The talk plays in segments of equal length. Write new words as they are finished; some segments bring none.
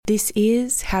This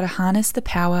is How to Harness the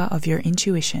Power of Your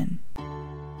Intuition.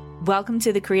 Welcome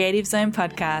to the Creative Zone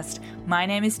podcast. My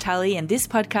name is Tully, and this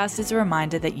podcast is a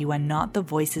reminder that you are not the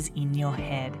voices in your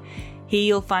head. Here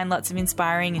you'll find lots of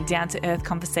inspiring and down-to-earth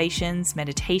conversations,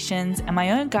 meditations, and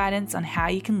my own guidance on how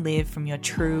you can live from your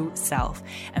true self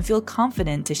and feel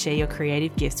confident to share your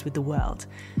creative gifts with the world.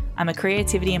 I'm a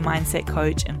creativity and mindset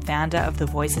coach and founder of The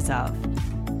Voices Of.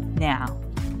 Now,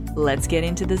 let's get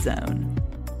into the zone.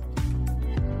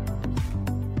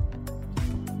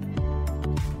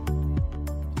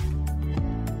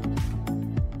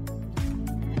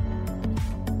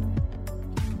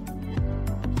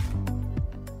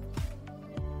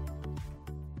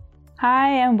 Hi,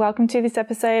 and welcome to this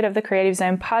episode of the Creative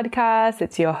Zone podcast.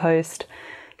 It's your host,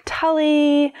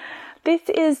 Tully. This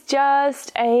is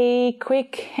just a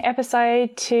quick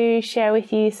episode to share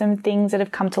with you some things that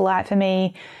have come to light for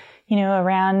me,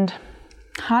 around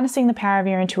harnessing the power of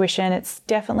your intuition. It's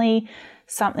definitely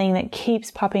something that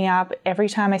keeps popping up every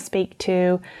time I speak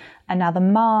to another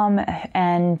mom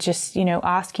and just,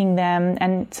 asking them,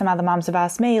 and some other moms have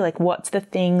asked me, like, what's the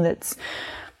thing that's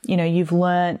you've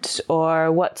learnt,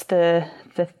 or what's the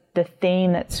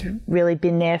theme that's really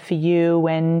been there for you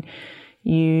when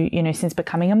since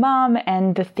becoming a mom.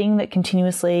 And the thing that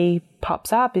continuously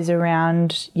pops up is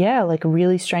around,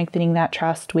 really strengthening that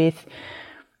trust with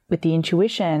the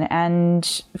intuition.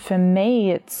 And for me,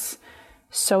 it's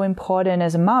so important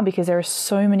as a mom because there are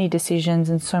so many decisions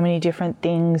and so many different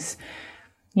things,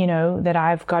 that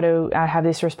I have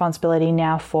this responsibility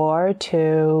now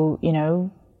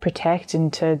to protect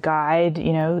and to guide,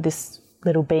 this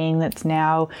little being that's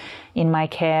now in my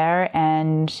care.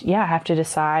 And I have to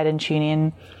decide and tune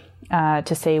in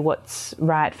to see what's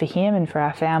right for him and for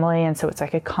our family. And so it's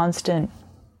like a constant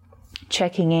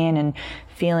checking in and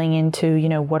feeling into,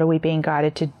 what are we being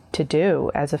guided to do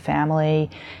as a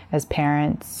family, as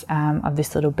parents of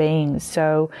this little being.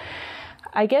 So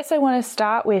I guess I want to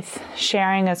start with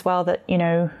sharing as well that,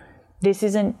 this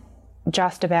isn't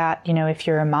just about, if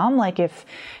you're a mom, like if,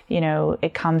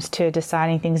 it comes to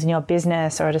deciding things in your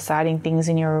business or deciding things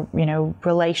in your,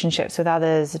 relationships with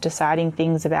others, deciding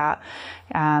things about,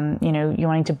 you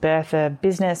wanting to birth a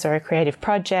business or a creative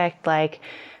project, like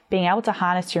being able to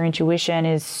harness your intuition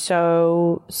is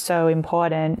so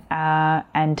important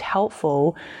and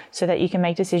helpful so that you can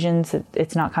make decisions that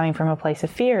it's not coming from a place of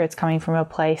fear, it's coming from a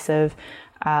place of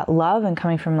love and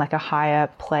coming from like a higher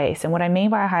place. And what I mean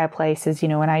by a higher place is,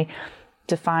 when I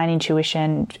define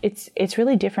intuition, it's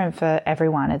really different for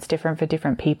everyone. It's different for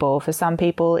different people. For some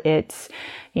people, it's,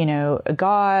 a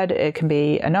God. It can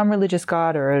be a non-religious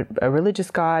God or a religious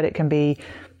God. It can be,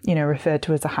 referred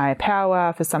to as a higher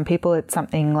power. For some people, it's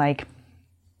something like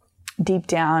deep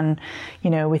down,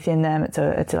 within them.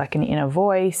 It's like an inner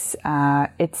voice.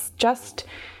 It's just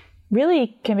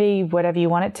really can be whatever you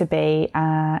want it to be.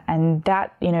 And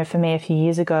that, for me, a few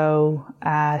years ago,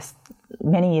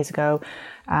 many years ago,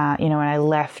 when I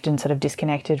left and sort of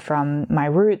disconnected from my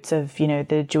roots of,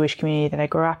 the Jewish community that I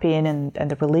grew up in and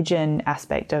the religion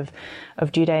aspect of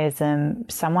Judaism,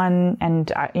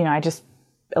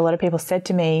 a lot of people said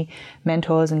to me,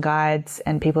 mentors and guides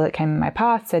and people that came in my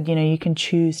path said, you can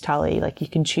choose, Tully, like you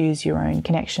can choose your own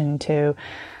connection to,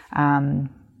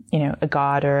 a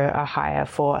God or a higher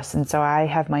force. And so I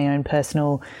have my own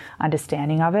personal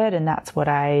understanding of it. And that's what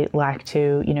I like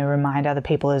to, remind other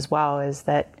people as well, is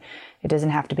that it doesn't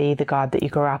have to be the God that you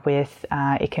grew up with.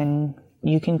 You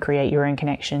can create your own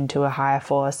connection to a higher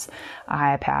force, a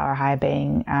higher power, a higher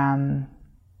being.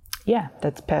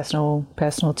 That's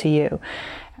personal to you.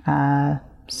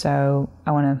 So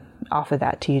I want to offer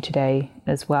that to you today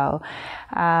as well.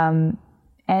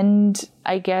 And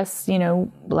I guess,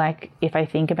 like if I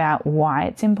think about why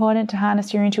it's important to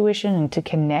harness your intuition and to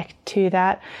connect to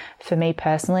that, for me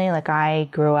personally, like I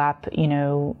grew up,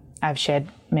 I've shared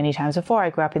many times before,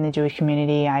 I grew up in the Jewish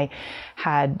community. I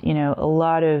had, a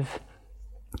lot of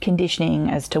conditioning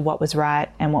as to what was right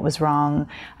and what was wrong.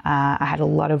 I had a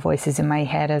lot of voices in my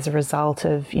head as a result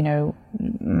of,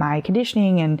 my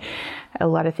conditioning and a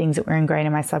lot of things that were ingrained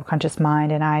in my subconscious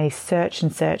mind. And I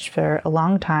searched for a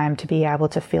long time to be able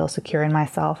to feel secure in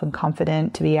myself and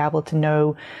confident, to be able to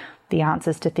know the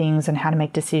answers to things and how to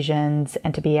make decisions,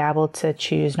 and to be able to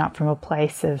choose not from a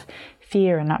place of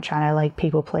fear and not trying to like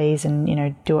people please and,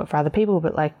 do it for other people,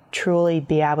 but like truly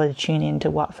be able to tune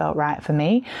into what felt right for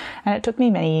me. And it took me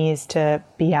many years to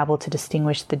be able to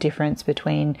distinguish the difference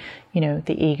between,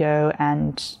 the ego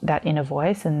and that inner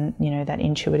voice and, that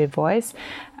intuitive voice.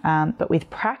 But with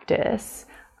practice,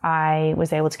 I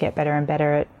was able to get better and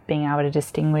better at being able to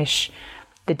distinguish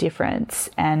the difference.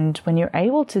 And when you're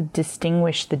able to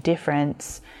distinguish the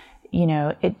difference,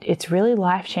 it's really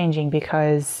life-changing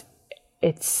because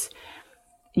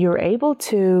you're able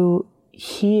to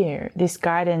hear this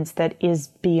guidance that is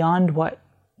beyond what,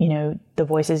 the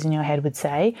voices in your head would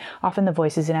say. Often the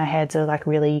voices in our heads are like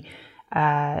really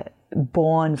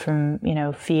born from,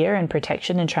 fear and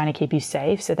protection and trying to keep you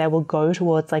safe. So they will go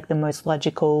towards like the most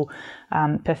logical,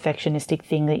 perfectionistic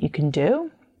thing that you can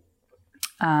do.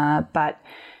 But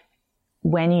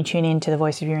when you tune into the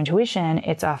voice of your intuition,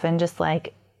 it's often just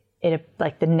like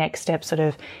the next step sort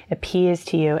of appears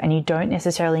to you, and you don't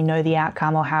necessarily know the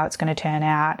outcome or how it's going to turn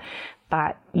out,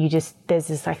 but there's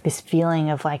this feeling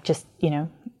of like just,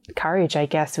 courage, I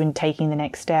guess, when taking the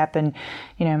next step. And,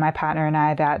 my partner and I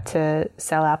are about to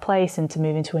sell our place and to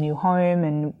move into a new home,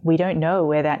 and we don't know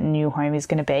where that new home is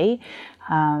going to be.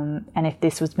 And if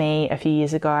this was me a few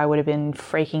years ago, I would have been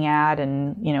freaking out,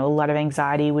 and, a lot of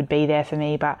anxiety would be there for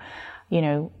me. But,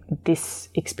 this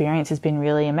experience has been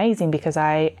really amazing because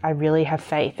I really have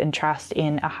faith and trust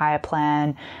in a higher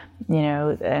plan,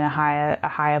 and a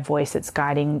higher voice that's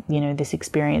guiding, this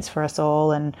experience for us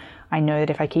all. And I know that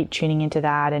if I keep tuning into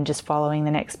that and just following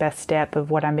the next best step of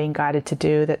what I'm being guided to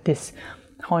do, that this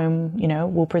home,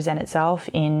 will present itself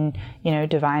in,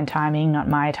 divine timing, not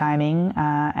my timing.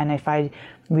 And if I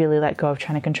really let go of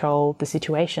trying to control the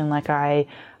situation, like I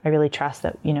really trust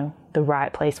that, the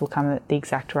right place will come at the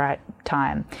exact right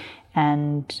time.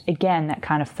 And again, that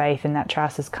kind of faith and that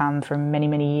trust has come from many,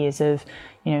 many years of,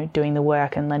 doing the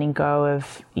work and letting go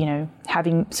of,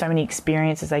 having so many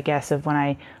experiences, I guess, of when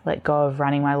I let go of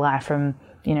running my life from,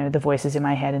 the voices in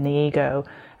my head and the ego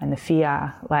and the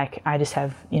fear. Like I just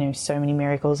have, so many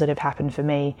miracles that have happened for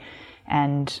me,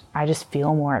 and I just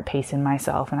feel more at peace in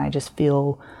myself, and I just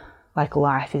feel like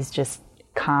life is just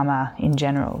calmer in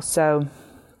general. So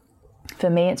for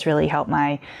me, it's really helped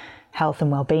my health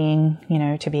and well-being,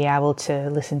 to be able to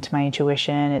listen to my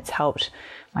intuition. It's helped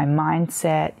my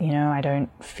mindset. I don't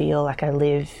feel like I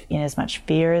live in as much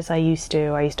fear as I used to.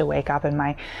 I used to wake up and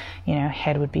my,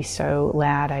 head would be so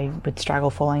loud. I would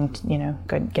struggle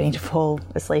getting to fall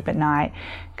asleep at night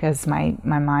because my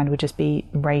mind would just be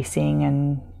racing,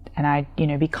 and I'd,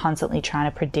 be constantly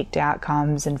trying to predict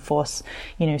outcomes and force,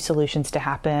 solutions to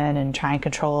happen and try and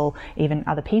control even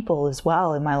other people as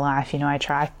well in my life.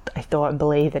 I thought and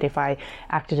believed that if I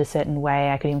acted a certain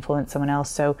way, I could influence someone else.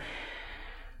 So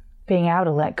being able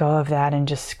to let go of that and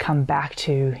just come back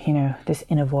to, this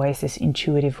inner voice, this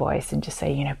intuitive voice, and just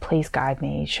say, please guide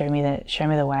me, show me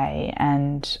the way.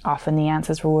 And often the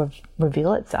answers will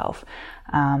reveal itself.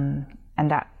 And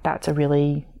that's a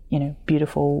really,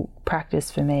 beautiful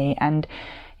practice for me. And,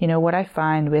 what I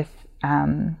find with,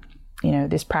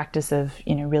 this practice of,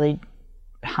 really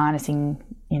harnessing,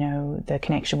 the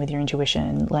connection with your intuition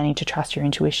and learning to trust your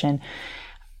intuition,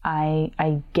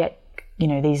 I get,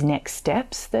 these next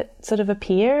steps that sort of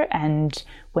appear. And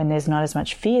when there's not as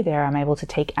much fear there, I'm able to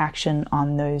take action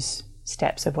on those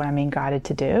steps of what I'm being guided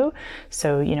to do.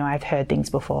 So, I've heard things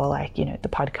before, like, the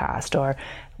podcast, or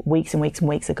weeks and weeks and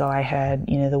weeks ago, I heard,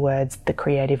 the words, the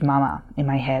creative mama, in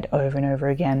my head over and over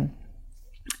again.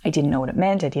 I didn't know what it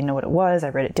meant. I didn't know what it was. I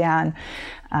wrote it down,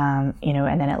 and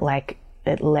then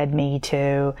it led me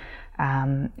to,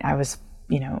 I was,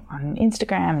 on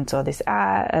Instagram and saw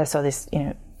this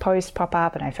post pop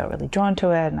up, and I felt really drawn to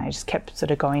it, and I just kept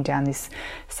sort of going down this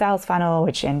sales funnel,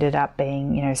 which ended up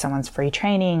being, someone's free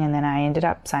training, and then I ended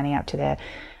up signing up to their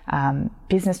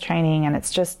business training, and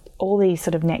it's just all these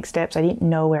sort of next steps. I didn't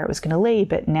know where it was going to lead,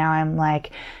 but now I'm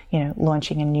like,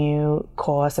 launching a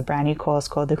brand new course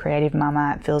called The Creative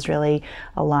Mama. It feels really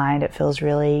aligned. It feels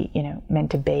really, meant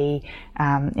to be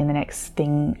in the next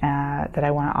thing that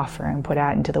I want to offer and put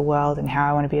out into the world, and how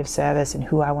I want to be of service and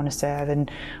who I want to serve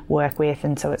and work with.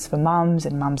 And so it's for mums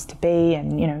and mums to be,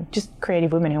 and, just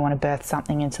creative women who want to birth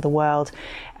something into the world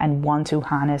and want to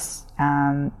harness,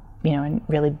 and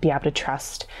really be able to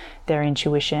trust their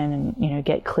intuition and,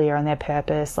 get clear on their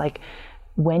purpose. Like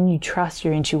when you trust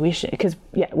your intuition, because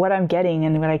what I'm getting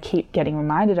and what I keep getting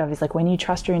reminded of is like when you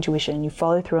trust your intuition and you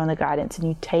follow through on the guidance and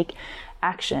you take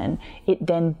action, it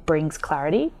then brings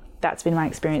clarity. That's been my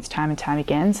experience time and time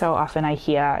again. So often I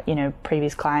hear,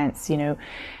 previous clients, and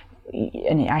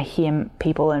I hear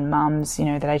people and mums,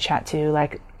 that I chat to,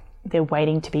 like they're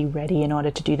waiting to be ready in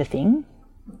order to do the thing.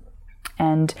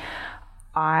 And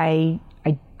I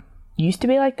used to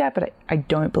be like that, but I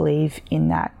don't believe in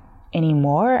that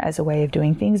anymore as a way of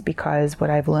doing things, because what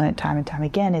I've learned time and time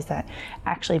again is that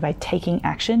actually by taking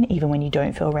action, even when you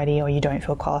don't feel ready or you don't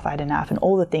feel qualified enough, and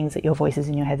all the things that your voices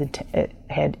in your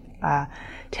head are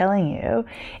telling you,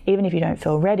 even if you don't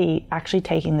feel ready, actually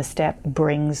taking the step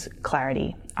brings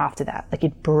clarity after that. Like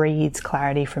it breeds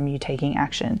clarity from you taking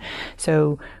action.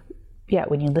 So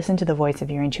when you listen to the voice of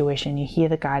your intuition, you hear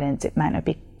the guidance, it might not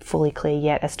be fully clear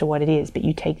yet as to what it is, but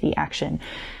you take the action.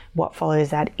 What follows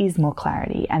that is more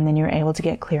clarity, and then you're able to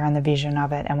get clear on the vision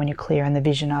of it. And when you're clear on the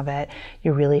vision of it,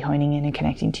 you're really honing in and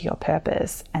connecting to your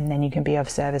purpose, and then you can be of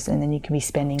service, and then you can be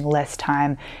spending less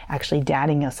time actually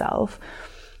doubting yourself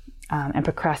and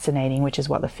procrastinating, which is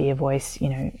what the fear voice,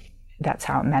 that's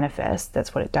how it manifests.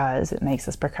 That's what it does. It makes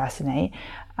us procrastinate.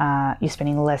 You're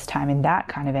spending less time in that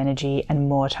kind of energy and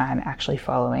more time actually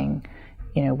following,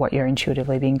 what you're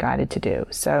intuitively being guided to do.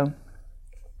 So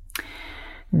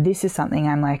this is something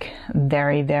I'm like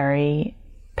very, very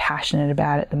passionate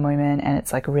about at the moment. And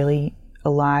it's like really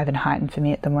alive and heightened for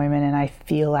me at the moment. And I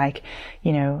feel like,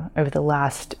 over the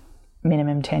last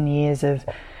minimum 10 years of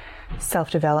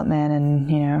self-development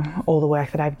and all the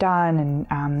work that I've done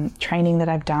and training that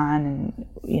I've done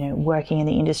and working in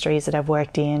the industries that I've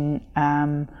worked in,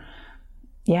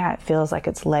 it feels like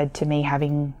it's led to me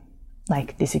having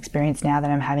like this experience now that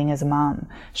I'm having as a mom.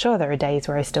 Sure, there are days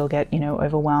where I still get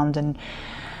overwhelmed and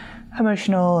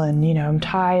emotional and I'm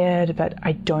tired, but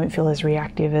I don't feel as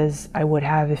reactive as I would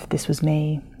have if this was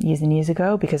me years and years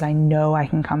ago, because I know I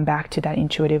can come back to that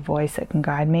intuitive voice that can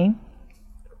guide me.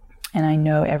 And I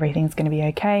know everything's going to be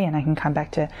okay, and I can come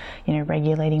back to,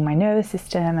 regulating my nervous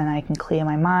system, and I can clear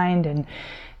my mind, and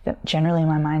that generally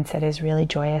my mindset is really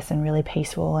joyous and really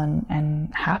peaceful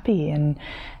and happy. And,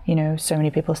 so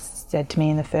many people said to me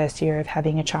in the first year of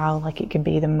having a child, like it could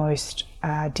be the most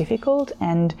difficult,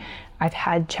 and I've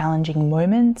had challenging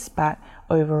moments, but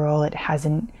overall it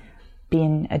hasn't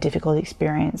been a difficult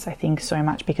experience. I think so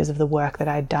much because of the work that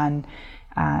I'd done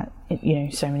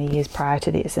so many years prior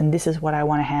to this, and this is what I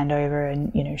want to hand over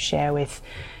and share with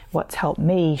what's helped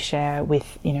me share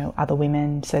with other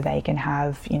women, so they can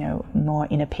have more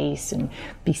inner peace and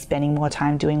be spending more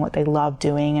time doing what they love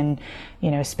doing,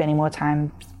 and spending more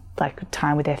time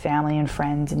with their family and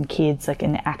friends and kids,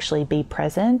 and actually be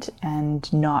present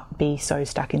and not be so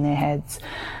stuck in their heads.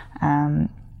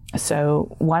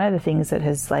 So one of the things that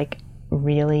has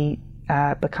really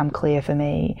become clear for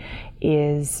me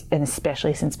is, and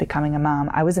especially since becoming a mom,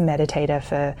 I was a meditator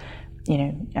for,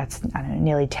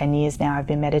 nearly 10 years now I've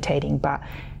been meditating, but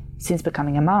since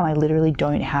becoming a mom, I literally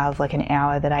don't have an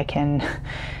hour that I can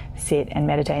sit and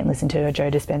meditate and listen to a Joe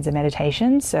Dispenza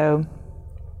meditation. So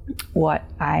what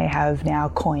I have now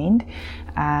coined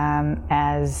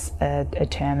as a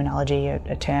terminology,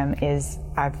 a term is,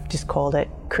 I've just called it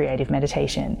creative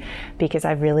meditation, because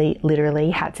I've really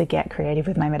literally had to get creative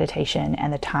with my meditation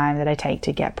and the time that I take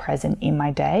to get present in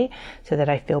my day so that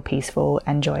I feel peaceful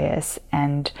and joyous.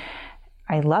 And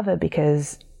I love it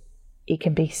because it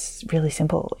can be really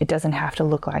simple. It doesn't have to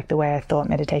look like the way I thought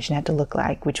meditation had to look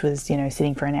like, which was,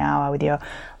 sitting for an hour with your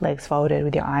legs folded,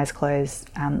 with your eyes closed,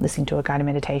 listening to a guided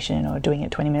meditation, or doing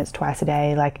it 20 minutes twice a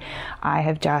day. I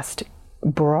have just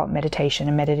brought meditation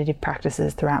and meditative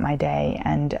practices throughout my day,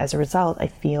 and as a result, I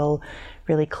feel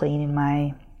really clean in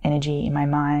my energy, in my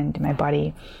mind, in my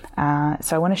body.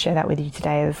 So I want to share that with you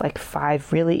today of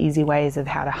 5 really easy ways of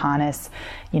how to harness,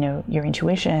 your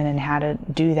intuition and how to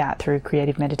do that through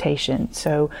creative meditation.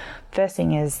 So first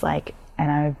thing is and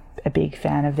I'm a big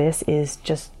fan of this, is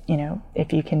just,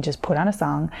 if you can just put on a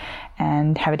song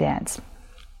and have a dance,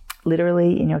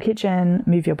 literally in your kitchen,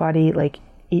 move your body,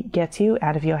 it gets you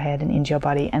out of your head and into your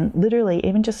body. And literally,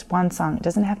 even just one song, it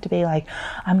doesn't have to be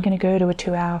I'm going to go to a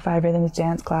 2-hour 5 rhythms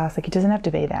dance class. It doesn't have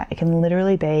to be that. It can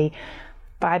literally be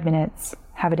 5 minutes,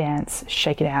 have a dance,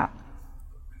 shake it out.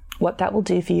 What that will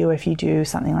do for you if you do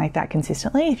something like that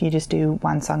consistently, if you just do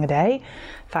one song a day,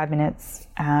 5 minutes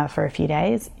for a few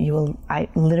days, I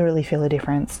literally feel a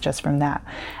difference just from that.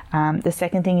 The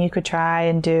second thing you could try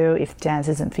and do, if dance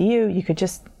isn't for you, you could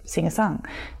just sing a song.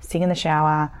 Sing in the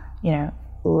shower,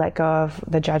 let go of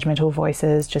the judgmental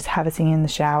voices, just have a sing in the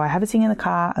shower, have a sing in the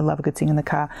car. I love a good sing in the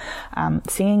car.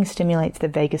 Singing stimulates the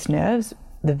vagus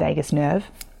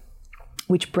nerve,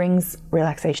 which brings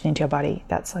relaxation into your body.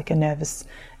 That's a nervous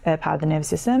part of the nervous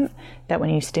system, that when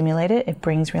you stimulate it, it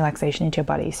brings relaxation into your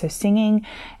body. So singing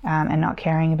and not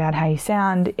caring about how you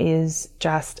sound is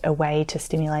just a way to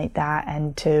stimulate that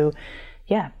and to,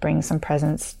 bring some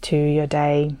presence to your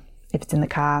day, if it's in the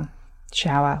car,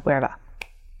 shower, wherever.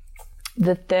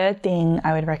 The third thing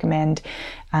I would recommend,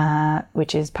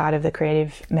 which is part of the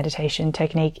creative meditation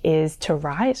technique, is to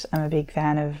write. I'm a big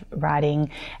fan of writing,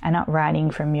 and not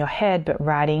writing from your head, but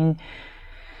writing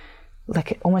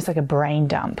almost like a brain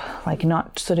dump,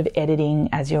 not sort of editing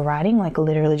as you're writing,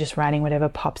 literally just writing whatever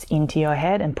pops into your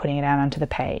head and putting it out onto the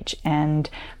page. And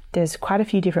there's quite a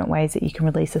few different ways that you can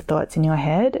release the thoughts in your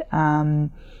head.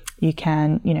 You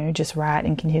can, just write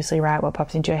and continuously write what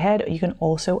pops into your head. You can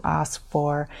also ask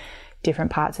for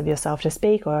different parts of yourself to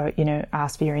speak, or,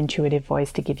 ask for your intuitive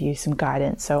voice to give you some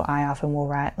guidance. So I often will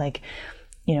write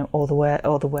all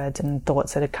the words and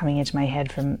thoughts that are coming into my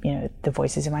head from, the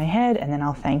voices in my head, and then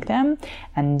I'll thank them.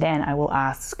 And then I will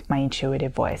ask my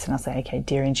intuitive voice and I'll say, okay,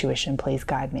 dear intuition, please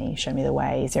guide me, show me the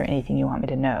way. Is there anything you want me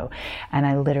to know? And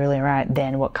I literally write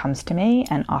then what comes to me.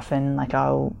 And often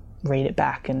I'll read it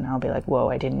back and I'll be like, whoa,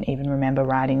 I didn't even remember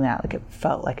writing that. It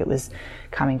felt like it was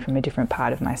coming from a different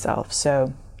part of myself.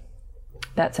 So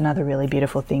that's another really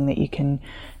beautiful thing that you can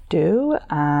do.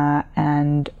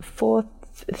 And fourth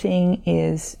thing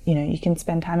is, you can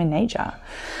spend time in nature.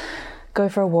 Go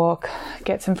for a walk,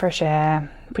 get some fresh air,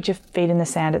 put your feet in the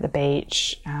sand at the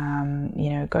beach,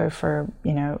 go for,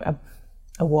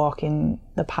 a walk in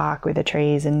the park with the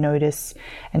trees and notice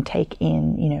and take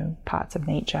in, parts of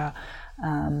nature.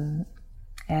 And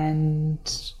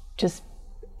just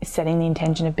setting the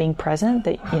intention of being present,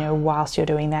 that, whilst you're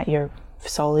doing that, you're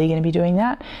solely going to be doing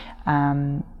that,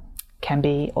 can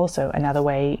be also another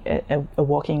way, a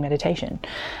walking meditation.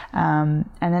 And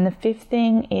then the fifth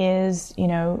thing is,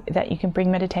 that you can bring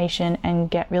meditation and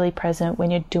get really present when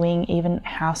you're doing even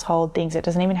household things. It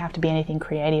doesn't even have to be anything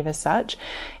creative as such.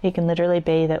 It can literally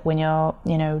be that when you're,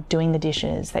 doing the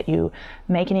dishes, that you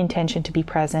make an intention to be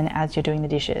present as you're doing the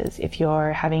dishes. If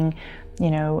you're having,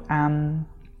 you're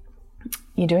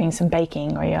doing some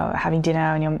baking, or you're having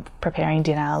dinner and you're preparing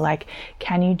dinner,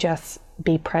 can you just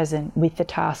be present with the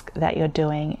task that you're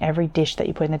doing? Every dish that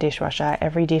you put in the dishwasher,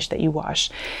 every dish that you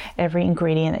wash, every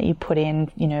ingredient that you put in,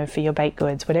 for your baked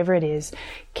goods, whatever it is,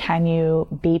 can you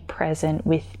be present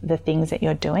with the things that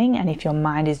you're doing? And if your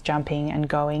mind is jumping and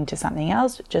going to something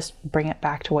else, just bring it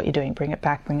back to what you're doing, bring it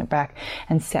back,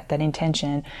 and set that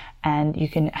intention. And you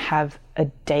can have a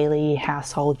daily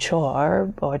household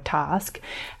chore or task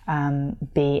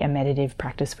be a meditative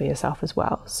practice for yourself as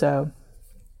well. So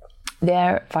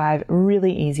there are 5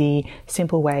 really easy,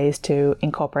 simple ways to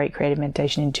incorporate creative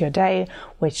meditation into your day,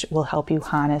 which will help you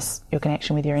harness your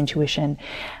connection with your intuition.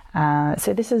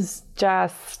 So this is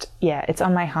just, it's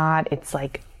on my heart. It's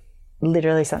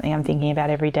literally something I'm thinking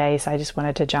about every day. So I just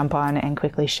wanted to jump on and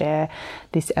quickly share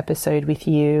this episode with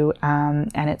you.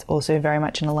 And it's also very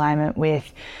much in alignment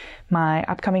with my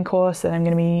upcoming course that I'm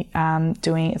going to be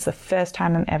doing. It's the first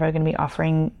time I'm ever going to be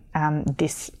offering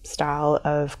this style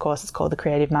of course. It's called the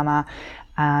Creative Mama.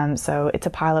 So it's a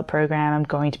pilot program. I'm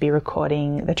going to be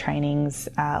recording the trainings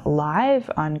live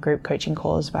on group coaching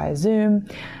calls via Zoom.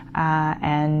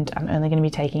 And I'm only going to be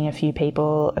taking a few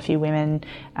people, a few women.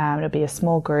 It'll be a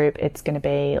small group. It's going to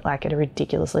be at a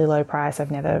ridiculously low price. I've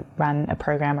never run a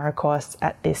program or a course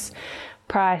at this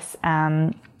price.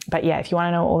 But if you want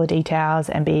to know all the details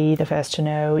and be the first to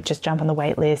know, just jump on the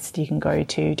wait list. You can go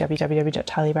to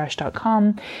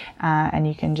www.tullybrash.com and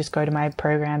you can just go to my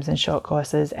programs and short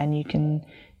courses and you can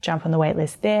jump on the wait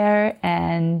list there,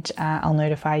 and I'll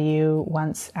notify you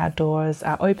once our doors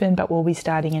are open, but we'll be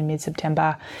starting in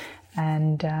mid-September.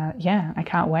 And I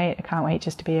can't wait. I can't wait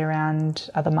just to be around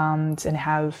other mums and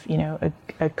have,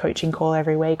 a coaching call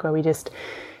every week where we just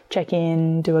check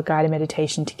in, do a guided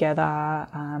meditation together,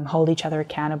 hold each other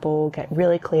accountable, get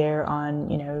really clear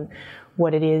on,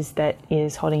 what it is that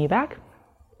is holding you back.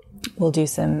 We'll do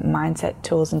some mindset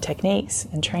tools and techniques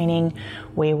and training.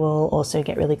 We will also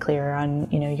get really clear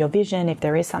on, your vision, if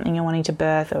there is something you're wanting to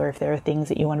birth, or if there are things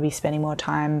that you want to be spending more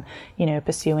time,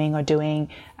 pursuing or doing.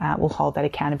 We'll hold that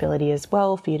accountability as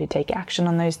well for you to take action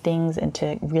on those things and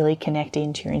to really connect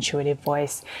into your intuitive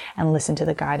voice and listen to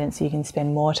the guidance so you can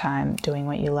spend more time doing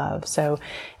what you love. So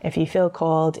if you feel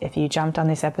called, if you jumped on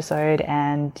this episode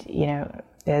and,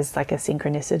 there's a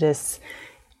synchronicitous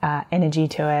energy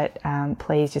to it,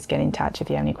 please just get in touch if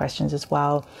you have any questions as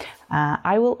well.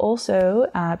 I will also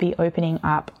be opening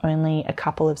up only a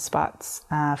couple of spots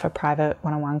for private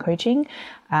one-on-one coaching.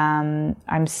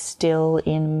 I'm still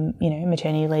in,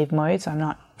 maternity leave mode, so I'm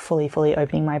not fully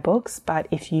opening my books. But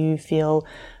if you feel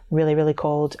really, really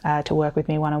called to work with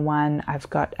me one-on-one, I've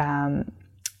got some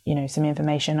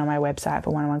information on my website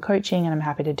for one-on-one coaching, and I'm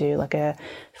happy to do a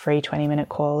free 20-minute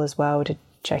call as well to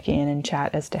check in and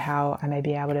chat as to how I may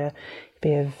be able to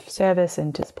be of service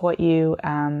and to support you.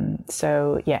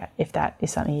 So if that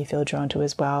is something you feel drawn to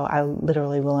as well, I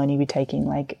literally will only be taking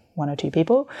 1 or 2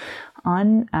 people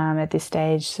on at this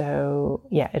stage. So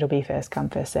it'll be first come,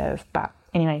 first serve. But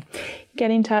anyway, get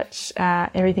in touch.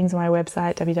 Everything's on my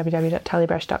website,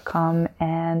 www.tullybrash.com.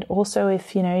 And also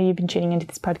if, you've been tuning into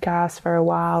this podcast for a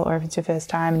while, or if it's your first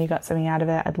time and you got something out of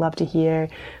it, I'd love to hear.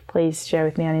 Please share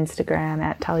with me on Instagram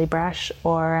at tullybrash,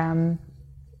 or,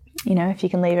 if you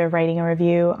can leave a rating or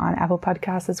review on Apple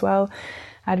Podcasts as well,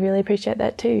 I'd really appreciate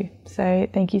that too. So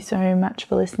thank you so much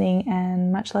for listening,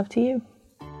 and much love to you.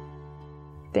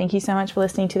 Thank you so much for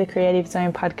listening to the Creative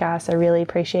Zone podcast. I really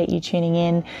appreciate you tuning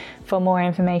in. For more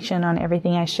information on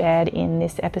everything I shared in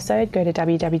this episode, go to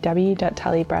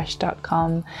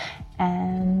www.tullybrush.com.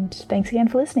 And thanks again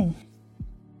for listening.